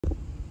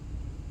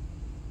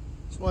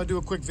Want to do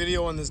a quick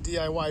video on this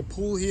DIY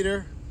pool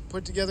heater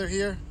put together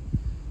here.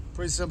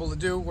 Pretty simple to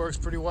do, works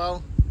pretty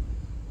well.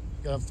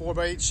 Got a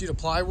 4x8 sheet of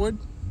plywood,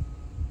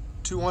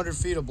 200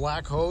 feet of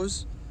black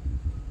hose,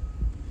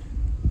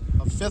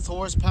 a 5th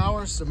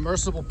horsepower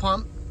submersible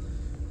pump.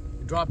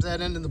 You drop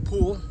that into the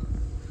pool,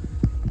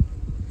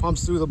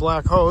 pumps through the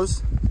black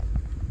hose.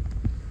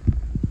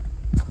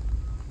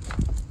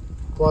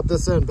 Plop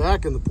this end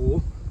back in the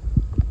pool.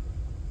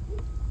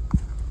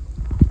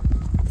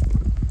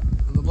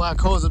 And the black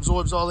hose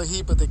absorbs all the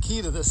heat, but the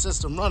key to this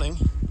system running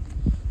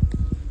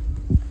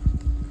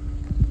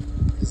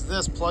is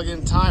this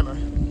plug-in timer.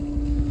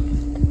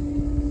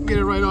 Get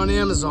it right on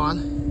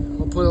Amazon.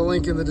 I'll put a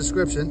link in the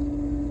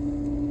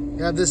description.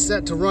 You have this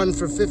set to run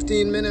for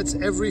 15 minutes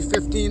every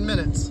 15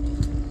 minutes.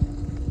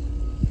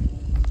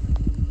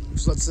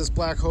 Just lets this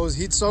black hose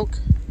heat soak.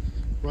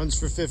 Runs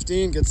for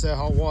 15, gets that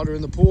hot water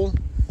in the pool.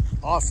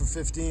 Off for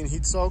 15,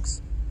 heat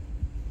soaks.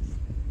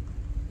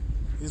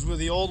 These were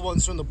the old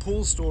ones from the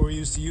pool store. We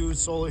used to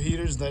use solar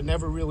heaters that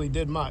never really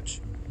did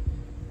much.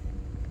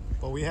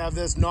 But we have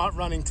this not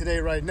running today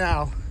right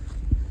now.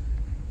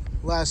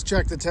 Last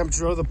check, the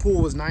temperature of the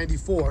pool was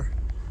 94.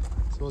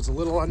 So it's a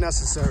little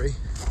unnecessary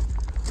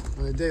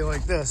on a day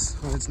like this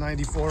when it's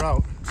 94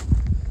 out.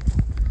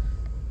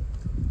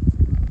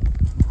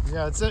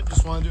 Yeah, that's it.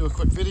 Just want to do a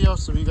quick video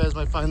so you guys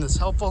might find this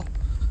helpful.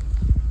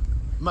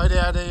 Might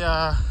add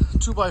a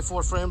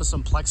 2x4 frame with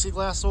some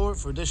plexiglass over it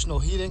for additional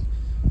heating.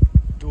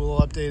 Do a little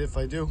update if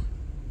I do.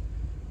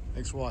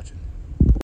 Thanks for watching.